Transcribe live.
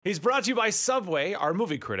He's brought to you by Subway, our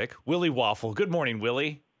movie critic, Willie Waffle. Good morning,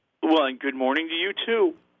 Willie. Well, and good morning to you,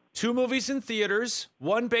 too. 2 movies in theaters,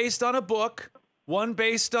 one based on a book, one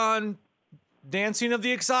based on dancing of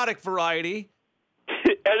the exotic variety.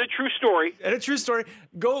 And a true story. And a true story.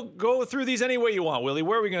 Go through these any way you want, Willie.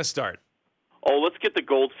 Where are we going to start? Oh, let's get the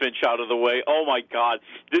Goldfinch out of the way. Oh, my God.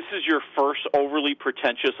 This is your first overly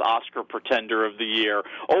pretentious Oscar pretender of the year.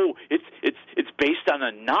 Oh, it's based on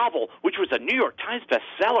a novel, which was a New York Times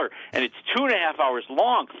bestseller, and it's 2.5 hours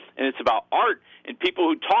long, and it's about art and people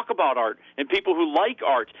who talk about art and people who like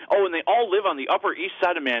art. Oh, and they all live on the Upper East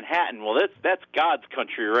Side of Manhattan. Well, that's God's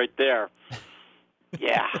country right there.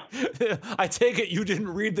 Yeah. I take it you didn't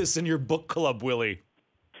read this in your book club, Willie.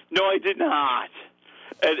 No, I did not.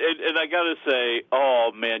 And I got to say,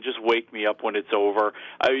 oh man, just wake me up when it's over.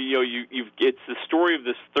 It's the story of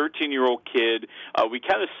this 13-year-old kid. We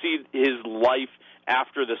kind of see his life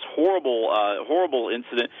after this horrible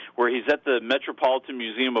incident where he's at the Metropolitan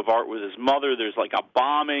Museum of Art with his mother. There's like a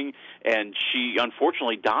bombing, and she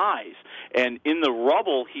unfortunately dies. And in the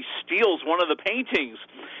rubble, he steals one of the paintings,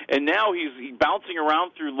 and now he's bouncing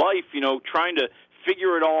around through life, trying to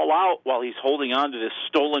figure it all out while he's holding on to this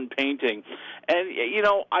stolen painting. And,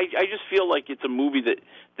 I just feel like it's a movie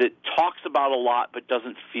that talks about a lot but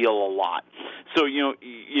doesn't feel a lot. So,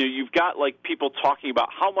 you've got, like, people talking about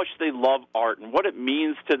how much they love art and what it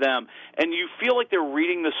means to them, and you feel like they're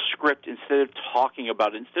reading the script instead of talking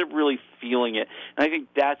about it, instead of really feeling it. And I think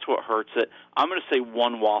that's what hurts it. I'm going to say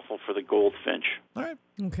 1 waffle for the Goldfinch. All right.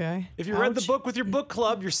 Okay. If you read the book with your book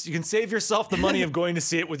club, you can save yourself the money of going to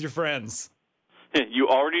see it with your friends. You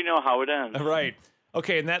already know how it ends. Right.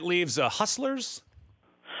 Okay, and that leaves Hustlers?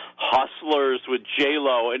 Hustlers with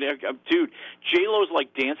J-Lo. And, dude, J-Lo's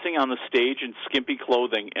like dancing on the stage in skimpy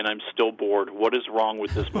clothing, and I'm still bored. What is wrong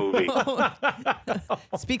with this movie?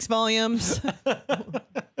 Speaks volumes.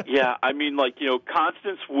 Yeah, I mean,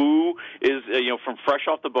 Constance Wu is, from Fresh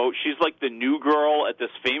Off the Boat. She's like the new girl at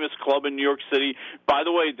this famous club in New York City. By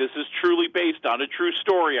the way, this is truly based on a true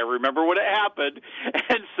story. I remember when it happened.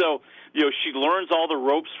 And so, she learns all the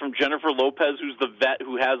ropes from Jennifer Lopez, who's the vet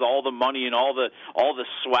who has all the money and all the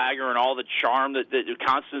swagger and all the charm that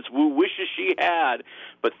Constance Wu wishes she had.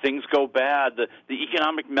 But things go bad. The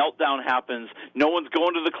economic meltdown happens. No one's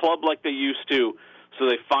going to the club like they used to. So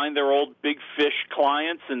they find their old big fish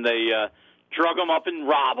clients and they drug them up and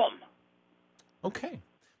rob them. Okay.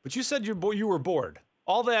 But you said you were bored.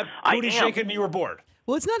 All that booty shaking, you were bored.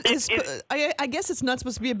 Well, it's not. I guess it's not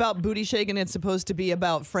supposed to be about booty shaking. It's supposed to be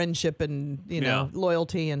about friendship and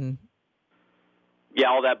loyalty and. Yeah,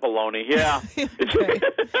 all that baloney. Yeah. Okay.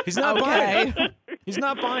 He's not buying it. He's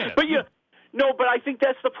not buying it. But no, but I think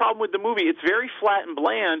that's the problem with the movie. It's very flat and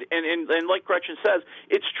bland, and like Gretchen says,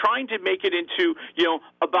 it's trying to make it into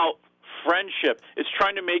about friendship. It's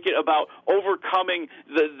trying to make it about overcoming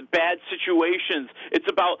the bad situations. It's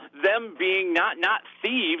about them being not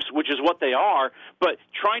thieves, which is what they are, but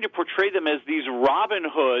trying to portray them as these Robin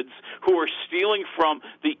Hoods who are stealing from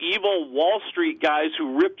the evil Wall Street guys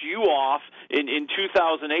who ripped you off in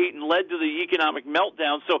 2008 and led to the economic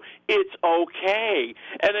meltdown. So it's okay.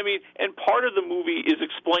 And part of the movie is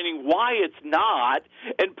explaining why it's not,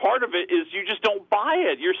 and part of it is you just don't buy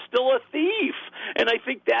it. You're still a thief. And I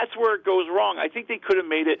think that's where it goes wrong. I think they could have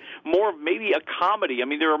made it more of maybe a comedy. I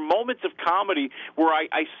mean, there are moments of comedy where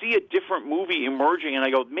I see a different movie emerging, and I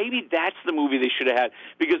go, maybe that's the movie they should have had,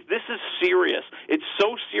 because this is serious. It's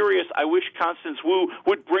so serious, I wish Constance Wu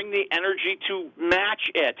would bring the energy to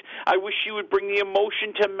match it. I wish she would bring the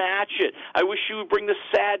emotion to match it. I wish she would bring the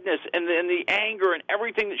sadness and the anger and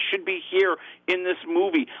everything that should be here in this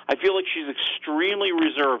movie. I feel like she's extremely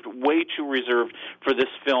reserved, way too reserved for this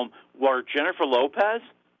film, where Jennifer Lopez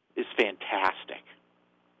is fantastic.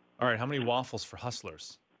 All right, how many waffles for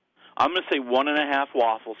Hustlers? I'm going to say 1.5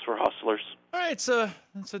 waffles for Hustlers. All right, it's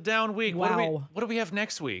a down week. Wow. What do we have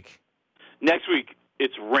next week? Next week,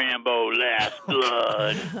 it's Rambo Last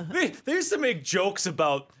Blood. They used to make jokes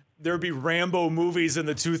about there would be Rambo movies in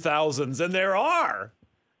the 2000s, and there are.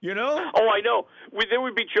 Oh, I know. There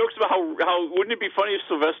would be jokes about how wouldn't it be funny if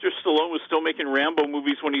Sylvester Stallone was still making Rambo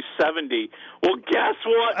movies when he's 70? Well, guess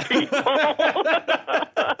what, people?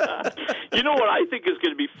 You know what I think is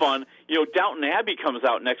going to be fun? Downton Abbey comes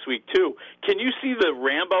out next week, too. Can you see the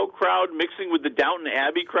Rambo crowd mixing with the Downton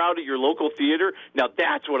Abbey crowd at your local theater? Now,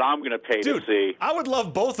 that's what I'm going to pay to see. I would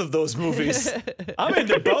love both of those movies. I'm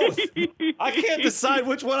into both. I can't decide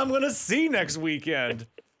which one I'm going to see next weekend.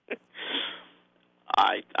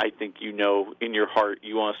 I think in your heart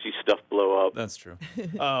you want to see stuff blow up. That's true.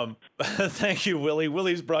 Thank you, Willie.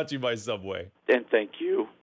 Willie's brought to you by Subway. And thank you.